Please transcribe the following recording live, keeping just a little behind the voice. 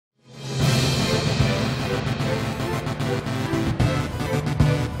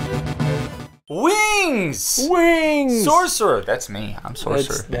Wings! Wings! Sorcerer! That's me. I'm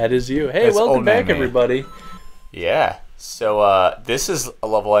Sorcerer. That is you. Hey, That's welcome back, Omame. everybody. Yeah. So, this is a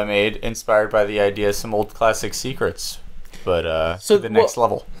level I made inspired by the idea of some old classic secrets. But, So, to the next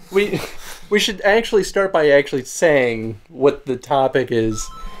level. We should actually start by actually saying what the topic is.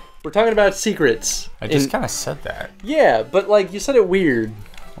 We're talking about secrets. I just kind of said that. Yeah, but, like, you said it weird.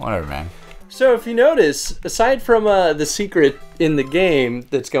 Whatever, man. So if you notice, aside from the secret in the game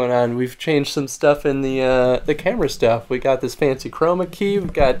that's going on, we've changed some stuff in the camera stuff. We got this fancy chroma key.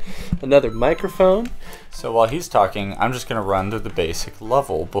 We've got another microphone. So while he's talking, I'm just going to run through the basic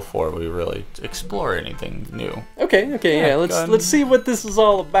level before we really explore anything new. Okay, yeah. Let's see what this is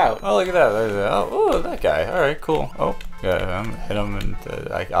all about. Oh, look at that. Oh, that guy. All right, cool. Oh, yeah, I'm hit him, and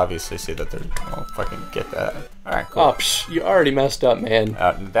I obviously see that they're... Oh, fucking get that. All right, cool. Oh, you already messed up, man.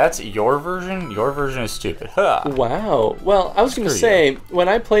 That's your version? Your version is stupid. Huh. Wow. Well, I was going to say, when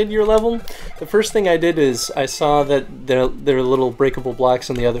I played your level, the first thing I did is I saw that there are little breakable blocks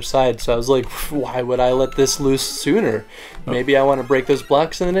on the other side, so I was like, why would I let this loose sooner? Maybe I want to break those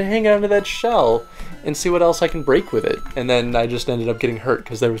blocks and then hang onto that shell and see what else I can break with it. And then I just ended up getting hurt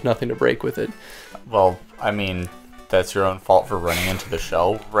because there was nothing to break with it. Well, I mean... That's your own fault for running into the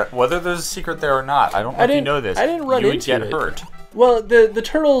shell. Whether there's a secret there or not, I don't know if you know this. I didn't run into it. You would get hurt. Well, the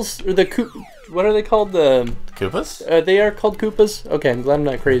turtles, or what are they called? The Koopas? They are called Koopas? Okay, I'm glad I'm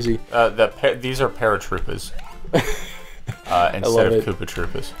not crazy. These are paratroopas. Instead of Koopa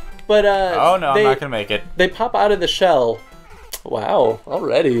Troopas. But, oh no, I'm not gonna make it. They pop out of the shell. Wow,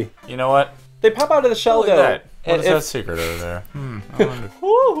 already. You know what? They pop out of the shell, though. That. What is that secret over there? I wonder.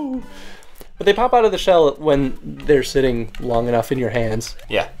 Woo! But they pop out of the shell when they're sitting long enough in your hands.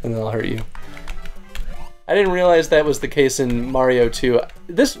 Yeah. And they'll hurt you. I didn't realize that was the case in Mario 2.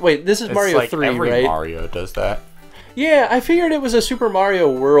 This is Mario 3, every right? Mario does that. Yeah, I figured it was a Super Mario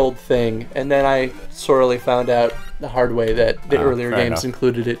World thing, and then I sorely found out the hard way that the earlier games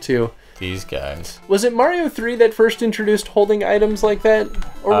included it too. These guys. Was it Mario 3 that first introduced holding items like that?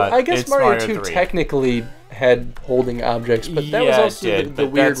 Or I guess Mario 2 technically had holding objects, but that was also the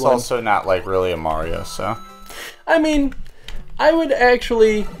weird that's one. Also not like really a Mario, so. I mean, I would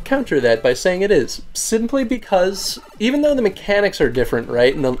actually counter that by saying it is, simply because even though the mechanics are different,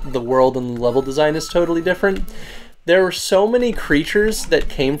 right, and the world and the level design is totally different, there were so many creatures that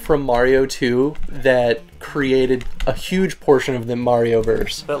came from Mario 2 that created a huge portion of the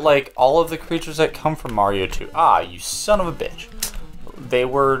Mario-verse. But like all of the creatures that come from Mario 2, you son of a bitch. They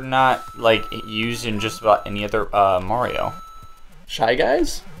were not like used in just about any other Mario. Shy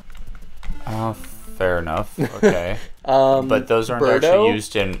Guys? Fair enough. Okay. But those aren't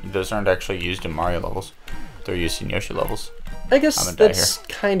actually used in Mario levels. They're used in Yoshi levels. I guess that's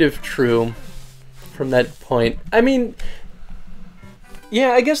kind of true from that point. I mean,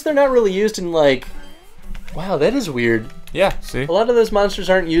 yeah, I guess they're not really used in like... Wow, that is weird. Yeah, see? A lot of those monsters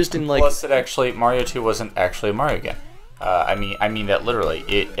aren't used in like... Plus, Mario 2 wasn't actually a Mario game. I mean that literally.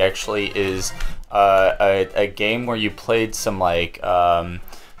 It actually is a game where you played some racist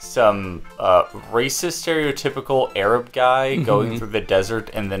stereotypical Arab guy going through the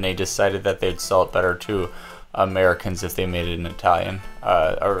desert, and then they decided that they'd sell it better to Americans if they made it in Italian,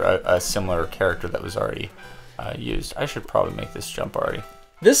 or a similar character that was already used. I should probably make this jump already.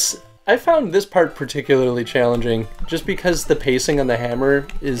 I found this part particularly challenging, just because the pacing on the hammer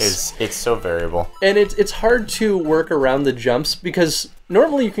it's so variable, and it's hard to work around the jumps, because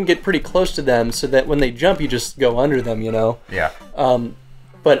normally you can get pretty close to them so that when they jump you just go under them, you know. Yeah.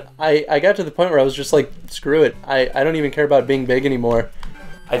 But I got to the point where I was just like, screw it, I don't even care about being big anymore.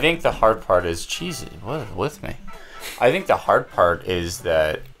 I think the hard part is what is with me? I think the hard part is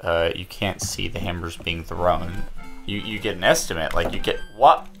that you can't see the hammers being thrown. You get an estimate, like you get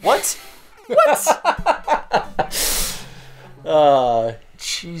what?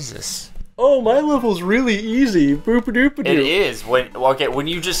 Jesus. Oh, my level's really easy. Boop-a-doop-a-doo. It is when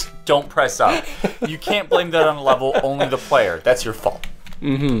you just don't press up. You can't blame that on the level, only the player. That's your fault.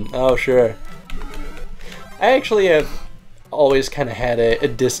 Oh, sure. I actually have always kind of had a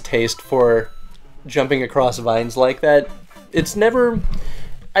distaste for jumping across vines like that. It's never...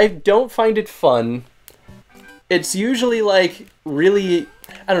 I don't find it fun. It's usually like really,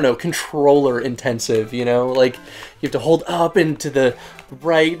 I don't know, controller intensive, you know? Like you have to hold up and to the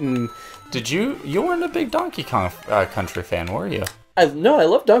right and... You weren't a big Donkey Kong Country fan, were you? No, I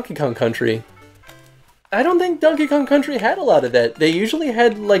love Donkey Kong Country. I don't think Donkey Kong Country had a lot of that. They usually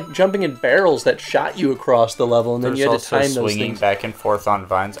had like jumping in barrels that shot you across the level, and then you had to time those things. Swinging back and forth on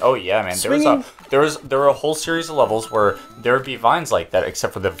vines. Oh yeah, man. There were a whole series of levels where there would be vines like that,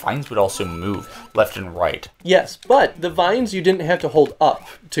 except for the vines would also move left and right. Yes, but the vines you didn't have to hold up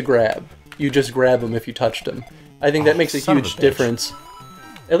to grab. you just grab them if you touched them. I think that makes a son of a huge bitch. difference.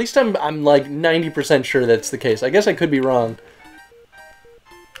 At least I'm like 90% sure that's the case. I guess I could be wrong.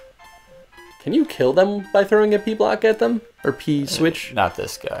 Can you kill them by throwing a P block at them? Or P switch? Not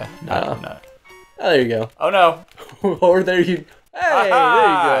this guy. No. No. Oh, there you go. Oh no. Or there you... Hey, there you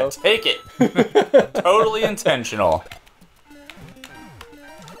go. Take it. Totally intentional.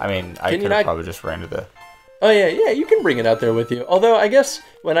 I mean, I could have probably just ran to the... Oh yeah, you can bring it out there with you. Although, I guess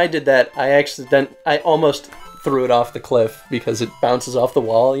when I did that, I almost threw it off the cliff because it bounces off the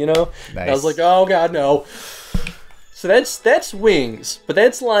wall, you know? Nice. And I was like, oh god, no. So that's wings, but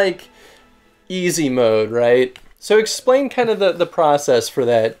that's like easy mode, right? So explain kind of the process for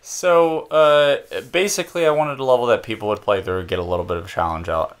that. So, basically, I wanted a level that people would play through, get a little bit of a challenge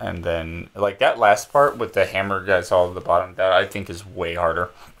out, and then, like, that last part with the hammer guys all at the bottom, that I think is way harder.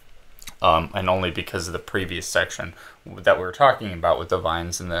 And only because of the previous section that we were talking about with the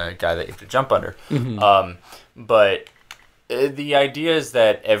vines and the guy that you have to jump under. Mm-hmm. But the idea is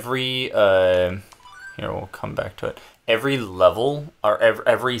that every... here, we'll come back to it. Every level, or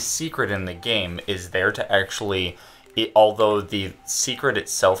every secret in the game is there to actually... although the secret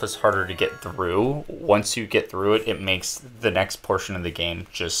itself is harder to get through, once you get through it, it makes the next portion of the game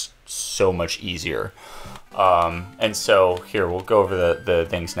just so much easier. And so here we'll go over the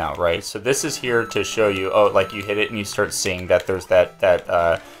things now, right? So this is here to show you, like you hit it and you start seeing that there's that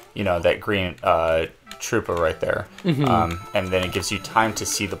green trooper right there. Mm-hmm. And then it gives you time to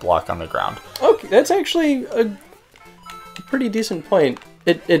see the block on the ground. Okay, that's actually a pretty decent point.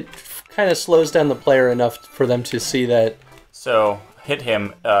 It kind of slows down the player enough for them to see that. So hit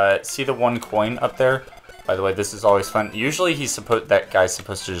him. See the one coin up there? By the way, this is always fun. Usually that guy's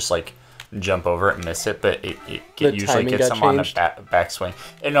supposed to just like jump over it and miss it, but it usually gets him on a backswing.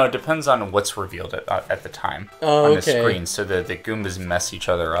 And no, it depends on what's revealed at the time on the screen. So the Goombas mess each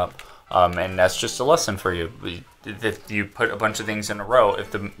other up. And that's just a lesson for you. If you put a bunch of things in a row, if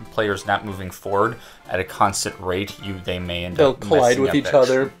the player's not moving forward at a constant rate, they may end up collide with each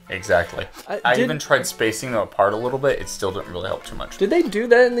other. Exactly. I even tried spacing them apart a little bit. It still didn't really help too much. Did they do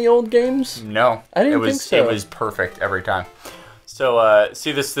that in the old games? No. I didn't think so. It was perfect every time. So,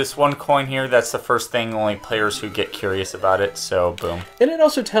 see this one coin here? That's the first thing, only players who get curious about it, so boom. And it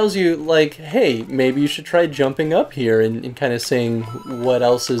also tells you, like, hey, maybe you should try jumping up here and kind of saying what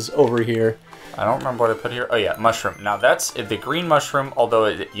else is over here. I don't remember what I put here. Oh, yeah, mushroom. Now, that's the green mushroom,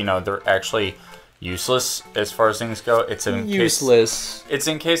 although, they're actually useless as far as things go. It's useless. It's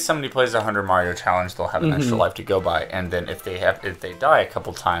in case somebody plays a 100 Mario challenge, they'll have an extra life to go by, and then if they die a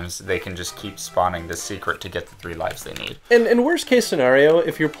couple times, they can just keep spawning the secret to get the 3 lives they need. And in worst case scenario,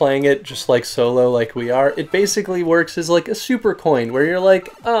 if you're playing it just like solo, like we are, it basically works as like a super coin where you're like,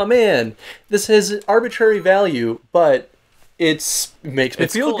 oh man, this has arbitrary value, but it's makes me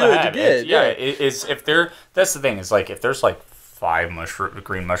feel cool good to get. That's the thing, is like if there's like 5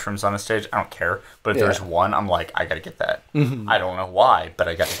 green mushrooms on a stage, I don't care. But if there's one, I'm like, I gotta get that. Mm-hmm. I don't know why, but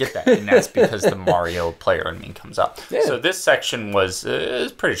I gotta get that. And that's because the Mario player in me comes up. Yeah. So this section was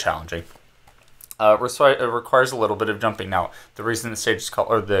pretty challenging. It requires a little bit of jumping. Now, the reason the stage is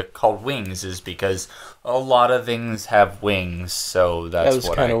called Wings is because a lot of things have wings, so that's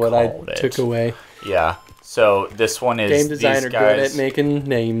what I called it. That was kind of what I took away. Yeah. So this one is... Game designer good at making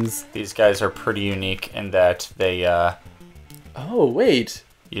names. These guys are pretty unique in that they... Oh, wait.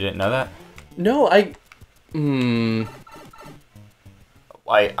 You didn't know that? No, I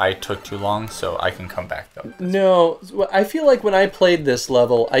took too long, so I can come back, though. No, I feel like when I played this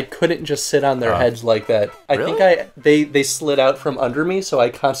level, I couldn't just sit on their heads like that. Really? I think they slid out from under me, so I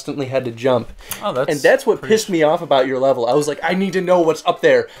constantly had to jump. Oh, that's what pissed me off about your level. I was like, I need to know what's up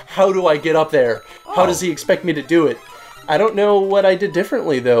there. How do I get up there? How does he expect me to do it? I don't know what I did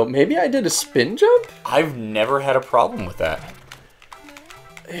differently, though. Maybe I did a spin jump? I've never had a problem with that.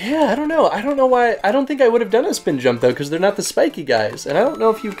 Yeah, I don't know. I don't know why. I don't think I would have done a spin jump, though, because they're not the spiky guys. And I don't know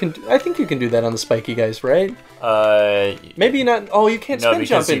if you can... I think you can do that on the spiky guys, right? Maybe not... Oh, you can't spin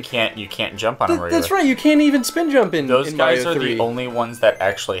jump in... No, you can't jump on them regularly. That's right, you can't even spin jump in Those guys Mario 3. Are the only ones that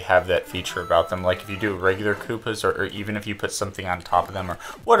actually have that feature about them. Like, if you do regular Koopas, or even if you put something on top of them, or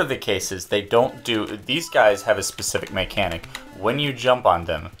whatever the case is, they don't do... These guys have a specific mechanic. When you jump on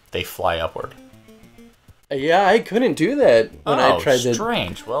them, they fly upward. Yeah, I couldn't do that when I tried to...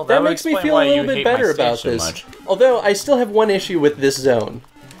 strange. Well, that makes me feel a little bit better about this. Much. Although, I still have one issue with this zone.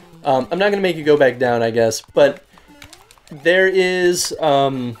 I'm not going to make you go back down, I guess, but there is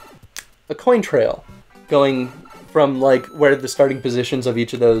a coin trail going from, like, where the starting positions of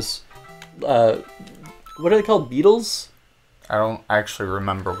each of those... what are they called? Beetles? I don't actually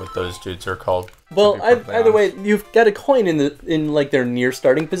remember what those dudes are called. Well, either way, you've got a coin in like their near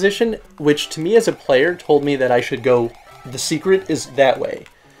starting position, which to me as a player told me that I should go. The secret is that way.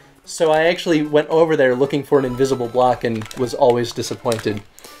 So I actually went over there looking for an invisible block and was always disappointed.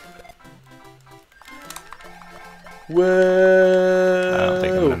 Whoa! I don't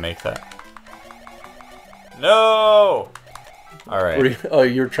think I'm gonna make that. No! Alright.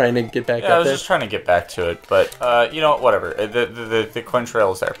 You're trying to get back up there? I was just trying to get back to it, but, you know, whatever. The coin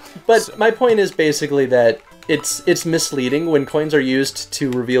trail is there. But my point is basically that it's misleading when coins are used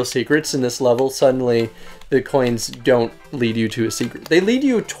to reveal secrets in this level. Suddenly, the coins don't lead you to a secret. They lead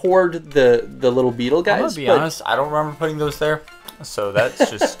you toward the little beetle guys. I'm gonna be honest, I don't remember putting those there. So that's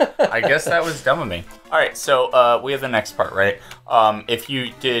just, I guess that was dumb of me. All right, so we have the next part, right? If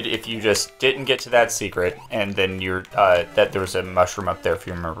you just didn't get to that secret, and then that there was a mushroom up there, if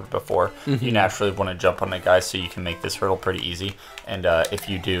you remember before, you naturally want to jump on the guy so you can make this hurdle pretty easy. And if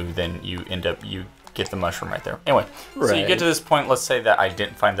you do, then you get the mushroom right there. Anyway, so you get to this point. Let's say that I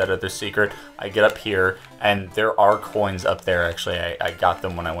didn't find that other secret. I get up here, and there are coins up there. Actually, I got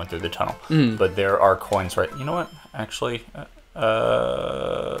them when I went through the tunnel. But there are coins right. You know what? Actually.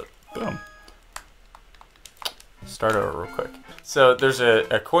 Boom. Start over real quick. So there's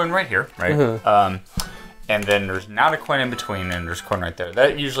a coin right here, right? And then there's not a coin in between, and there's a coin right there.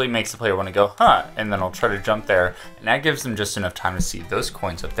 That usually makes the player want to go, huh? And then I'll try to jump there, and that gives them just enough time to see those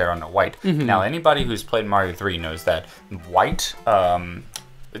coins up there on the white. Now, anybody who's played Mario 3 knows that white.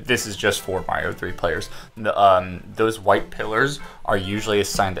 This is just for Mario 3 players. Those white pillars are usually a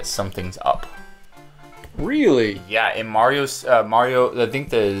sign that something's up. Really? Yeah, in Mario, I think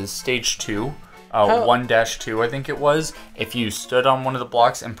the stage 2, 1-2, I think it was. If you stood on one of the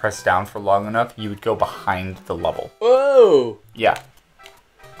blocks and pressed down for long enough, you would go behind the level. Whoa! Yeah.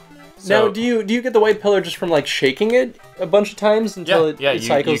 So, now, do you get the white pillar just from like shaking it a bunch of times until it cycles the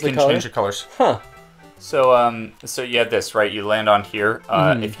color? Yeah, you can change the colors. Huh. So you have this, right? You land on here.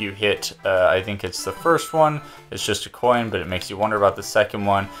 If you hit, I think it's the first one, it's just a coin, but it makes you wonder about the second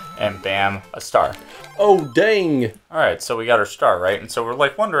one, and bam, a star. Oh, dang. All right, so we got our star, right? And so we're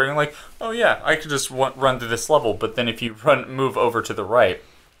like wondering, like, oh yeah, I could just run through this level, but then if you move over to the right,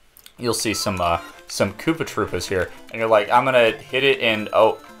 you'll see some Koopa Troopas here, and you're like, I'm gonna hit it, and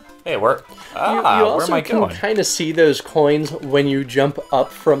oh. Hey, where am I going? You also can kind of see those coins when you jump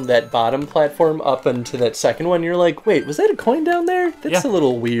up from that bottom platform up into that second one. You're like, wait, was that a coin down there? That's a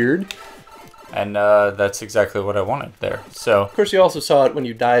little weird. And that's exactly what I wanted there. So of course, you also saw it when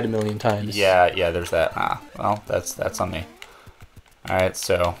you died a million times. Yeah, there's that. Well, that's on me. All right,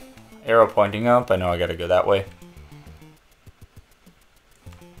 so arrow pointing up. I know I got to go that way.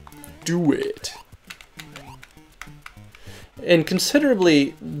 Do it. And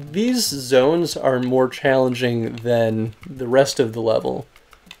considerably, these zones are more challenging than the rest of the level.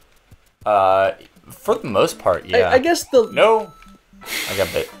 For the most part, yeah. I guess No! I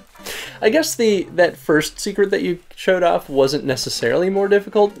got bit. I guess that first secret that you showed off wasn't necessarily more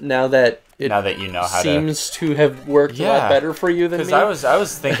difficult, now that you know how seems to have worked a lot better for you than me. Because I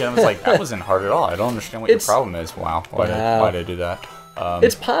was thinking, I was like, that wasn't hard at all. I don't understand what your problem is. Wow. Why did I do that?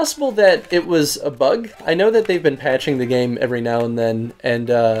 It's possible that it was a bug. I know that they've been patching the game every now and then, and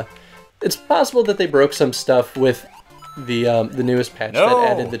it's possible that they broke some stuff with the newest patch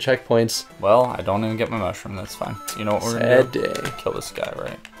that added the checkpoints. Well, I don't even get my mushroom. That's fine. You know what we're gonna do? Kill this guy,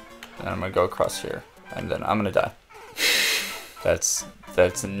 right? And I'm gonna go across here, and then I'm gonna die. That's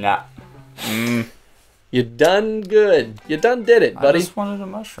not. You done good. You done did it, buddy. I just wanted a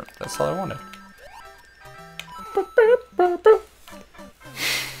mushroom. That's all I wanted.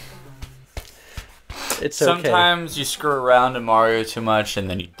 It's sometimes you screw around in Mario too much, and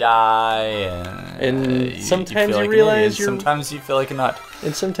then you die, and sometimes you realize sometimes you feel like a nut,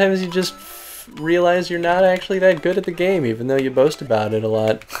 and sometimes you just realize you're not actually that good at the game, even though you boast about it a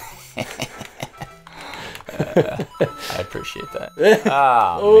lot. I appreciate that.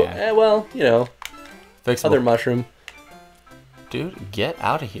 Man. Well, you know, Fixable. Other mushroom. Dude, get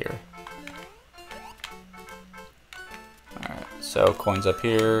out of here. All right, so coins up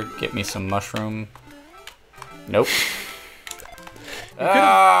here. Get me some mushroom. Nope.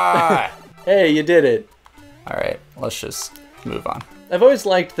 Hey, you did it. Alright, let's just move on. I've always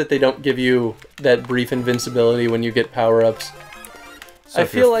liked that they don't give you that brief invincibility when you get power-ups. So I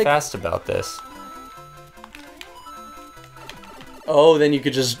feel like fast about this. Oh, then you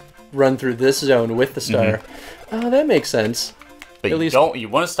could just run through this zone with the star. Oh, that makes sense. But you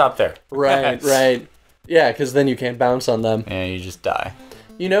want to stop there. Right, right. Yeah, because then you can't bounce on them. Yeah, you just die.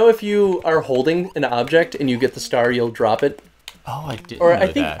 You know, if you are holding an object and you get the star, you'll drop it. Oh, I didn't Or know I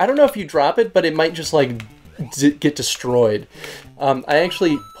think that. I don't know if you drop it, but it might just like get destroyed. I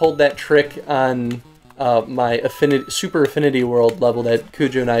actually pulled that trick on my Super Affinity World level that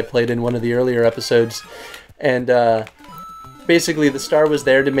Cujo and I played in one of the earlier episodes, and basically the star was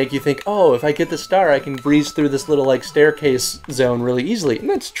there to make you think, oh, if I get the star, I can breeze through this little like staircase zone really easily, and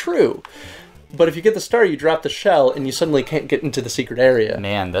that's true. But if you get the star, you drop the shell, and you suddenly can't get into the secret area.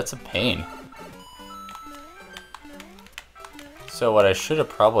 Man, that's a pain. So what I should have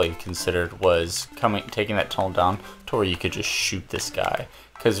probably considered was taking that tunnel down to where you could just shoot this guy.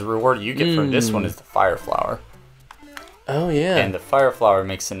 Because the reward you get from this one is the fire flower. Oh, yeah. And the fire flower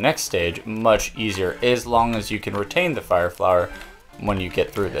makes the next stage much easier, as long as you can retain the fire flower when you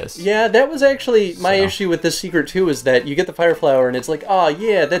get through this. Yeah, that was actually my issue with this secret too, is that you get the fire flower and it's like, oh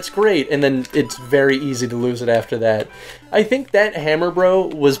yeah, that's great, and then it's very easy to lose it after that. I think that hammer bro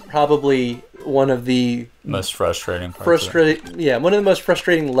was probably one of the most frustrating parts. One of the most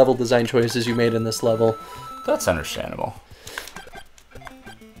frustrating level design choices you made in this level. That's understandable.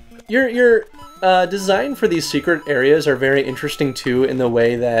 Your design for these secret areas are very interesting too, in the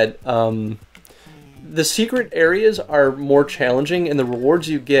way that the secret areas are more challenging, and the rewards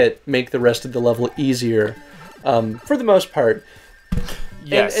you get make the rest of the level easier, for the most part.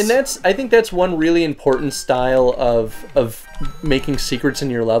 Yes. And I think that's one really important style of making secrets in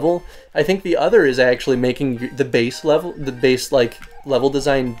your level. I think the other is actually making the base level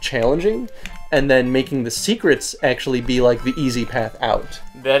design challenging, and then making the secrets actually be like the easy path out.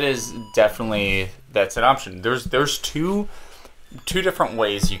 That is definitely, that's an option. There's two different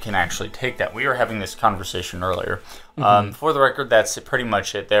ways you can actually take that. We were having this conversation earlier. For the record, that's pretty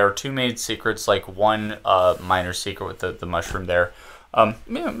much it. There are two main secrets, like one minor secret with the mushroom there.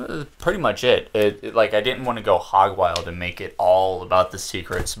 Pretty much it. Like, I didn't want to go hog wild and make it all about the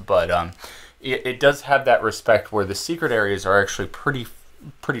secrets, but it does have that respect where the secret areas are actually pretty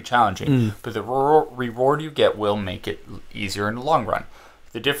challenging, but the reward you get will make it easier in the long run.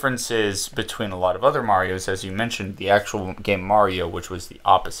 The difference is between a lot of other Marios, as you mentioned, the actual game Mario, which was the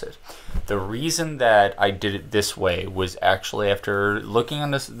opposite. The reason that I did it this way was actually after looking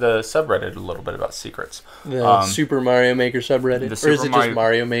on the subreddit a little bit about secrets. The Super Mario Maker subreddit? Or is it just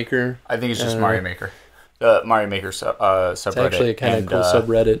Mario Maker? I think it's just Mario Maker. The Mario Maker subreddit. It's actually a kind of cool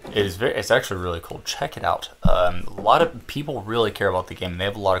subreddit. It's actually really cool. Check it out. A lot of people really care about the game, and they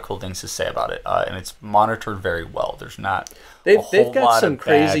have a lot of cool things to say about it. And it's monitored very well. There's not they've got some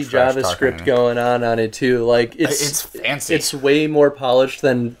crazy JavaScript going on it too. Like it's fancy. It's way more polished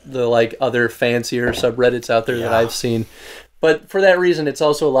than the like other fancier subreddits out there that I've seen. But for that reason, it's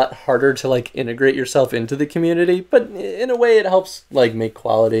also a lot harder to like integrate yourself into the community. But in a way, it helps like make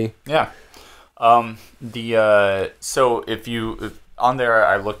quality. Yeah. So if you on there,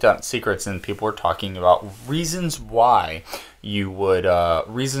 I looked up secrets, and people were talking about reasons why you would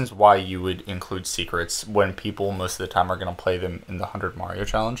include secrets when people most of the time are going to play them in the 100 Mario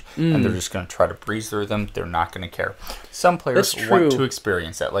Challenge, and they're just going to try to breeze through them. They're not going to care. Some players want to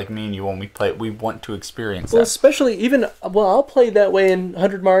experience that, like me and you when we play. We want to experience that. Well, especially I'll play that way in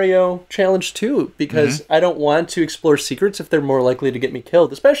 100 Mario Challenge too, because I don't want to explore secrets if they're more likely to get me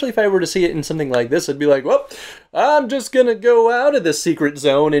killed. Especially if I were to see it in something like this, I'd be like, well, I'm just going to go out of the secret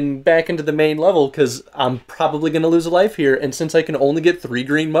zone and back into the main level because I'm probably going to lose a life here. And since I can only get 3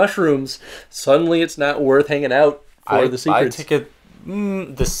 green mushrooms, suddenly it's not worth hanging out for the secrets. I take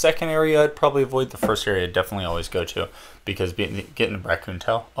the second area I'd probably avoid. The first area I'd definitely always go to, because getting a raccoon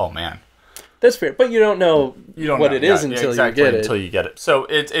tail, oh man. That's fair, but you don't know what it is until you get it. Until you get it. So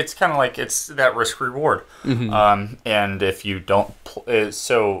it's kind of like it's that risk reward. And if you don't,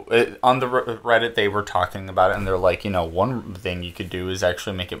 on the Reddit they were talking about it, and they're like, one thing you could do is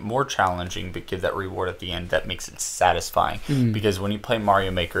actually make it more challenging, but give that reward at the end that makes it satisfying. Because when you play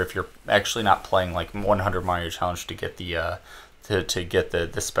Mario Maker, if you're actually not playing like 100 Mario Challenge to get the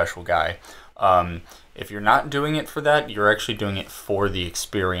the special guy. If you're not doing it for that, you're actually doing it for the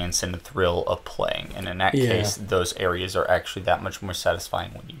experience and the thrill of playing. And in that case, those areas are actually that much more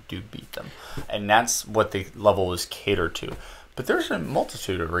satisfying when you do beat them. And that's what the level is catered to. But there's a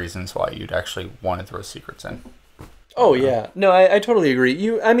multitude of reasons why you'd actually want to throw secrets in. Oh, yeah. No, I totally agree.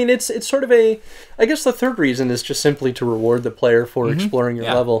 It's sort of I guess the third reason is just simply to reward the player for exploring your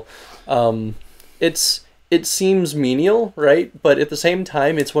level. It seems menial, right? But at the same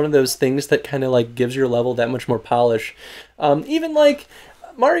time, it's one of those things that kind of like gives your level that much more polish. Even like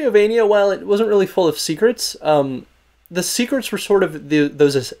Mariovania, while it wasn't really full of secrets, the secrets were sort of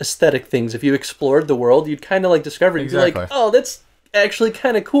those aesthetic things. If you explored the world, you'd kind of like discover it. You'd be like, oh, that's actually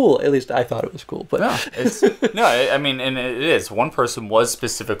kind of cool. At least I thought it was cool. But I mean, and it is. One person was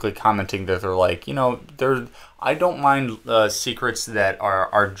specifically commenting that they're like, I don't mind secrets that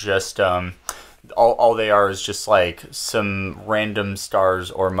are just all they are is just like some random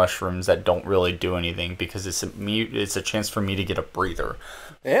stars or mushrooms that don't really do anything, because it's a chance for me to get a breather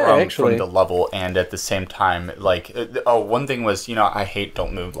from the level, and at the same time, like, one thing was, I hate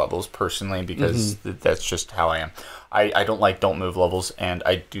don't move levels personally, because that's just how I am. I don't like don't move levels, and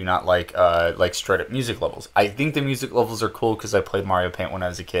I do not like straight up music levels. I think the music levels are cool because I played Mario Paint when I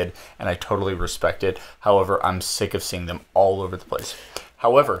was a kid, and I totally respect it. However, I'm sick of seeing them all over the place.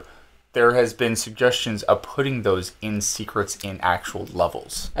 However, there has been suggestions of putting those in secrets in actual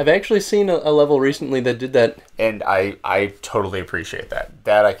levels. I've actually seen a level recently that did that. And I totally appreciate that.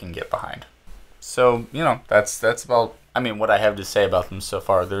 That I can get behind. So, that's about, what I have to say about them so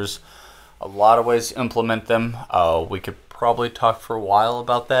far. There's a lot of ways to implement them. We could probably talk for a while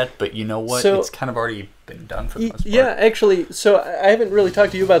about that, but you know what? It's kind of already been done for the most part. Yeah, actually, so I haven't really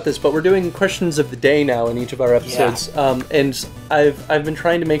talked to you about this, but we're doing questions of the day now in each of our episodes. Yeah. And I've been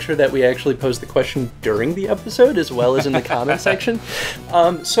trying to make sure that we actually pose the question during the episode as well as in the comment section.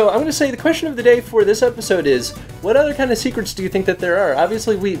 So I'm going to say the question of the day for this episode is, what other kind of secrets do you think that there are?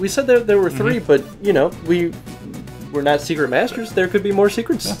 Obviously, we said that there were 3, but, we're not secret masters. There could be more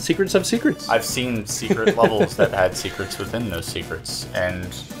secrets. Yeah. Secrets of secrets. I've seen secret levels that had secrets within those secrets, and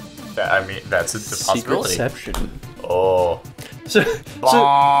that's a possibility. Secretception. Oh. So,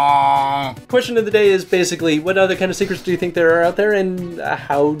 question of the day is basically, what other kind of secrets do you think there are out there, and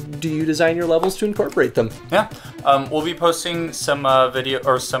how do you design your levels to incorporate them? Yeah. We'll be posting some video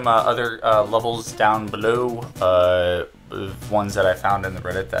or some other levels down below. Ones that I found in the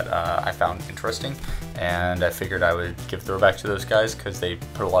Reddit that I found interesting, and I figured I would give throwback to those guys because they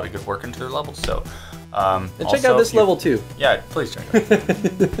put a lot of good work into their levels. So, and check out this level too. Yeah, please check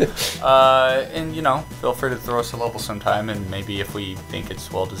it out. And feel free to throw us a level sometime, and maybe if we think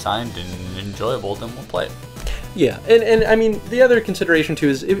it's well designed and enjoyable, then we'll play it. Yeah, and the other consideration too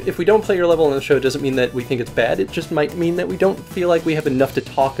is if we don't play your level on the show, it doesn't mean that we think it's bad. It just might mean that we don't feel like we have enough to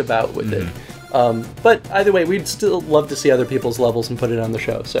talk about with it. But either way, we'd still love to see other people's levels and put it on the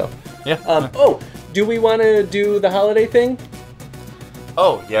show. So yeah. Do we want to do the holiday thing?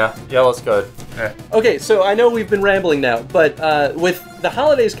 Oh yeah, let's go. Yeah. Okay, so I know we've been rambling now, but with the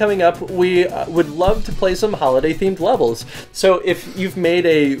holidays coming up, we would love to play some holiday-themed levels. So if you've made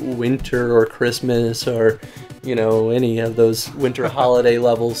a winter or Christmas or any of those winter holiday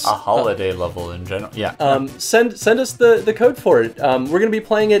levels, a holiday level in general, yeah. Send us the code for it. We're going to be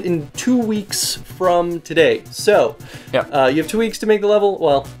playing it in 2 weeks from today. So yeah. You have 2 weeks to make the level.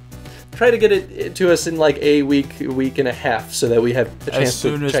 Well, try to get it to us in like a week and a half, so that we have a chance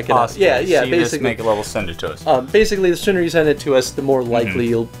to check it out. Yeah, basically. Make a level, send it to us. Basically, the sooner you send it to us, the more likely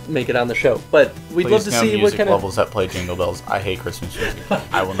you'll make it on the show. But we'd love to see what kind of levels that play Jingle Bells. I hate Christmas music.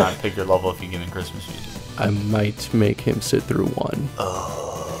 I will not pick your level if you give me Christmas music. I might make him sit through one.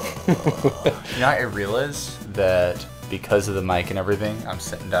 I realize that because of the mic and everything, I'm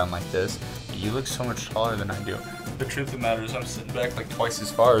sitting down like this. You look so much taller than I do. The truth of the matter is I'm sitting back like twice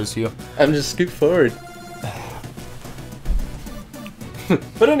as far as you. I'm just scoot forward.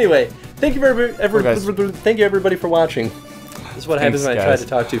 But anyway, thank you everybody for watching. This is what happens when I try to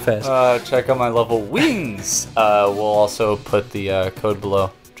talk too fast. Check out my level wings. We'll also put the code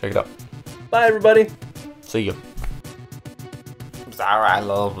below. Check it out. Bye everybody. See you. Sorry, I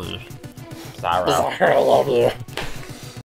love you. Sorry, I love you.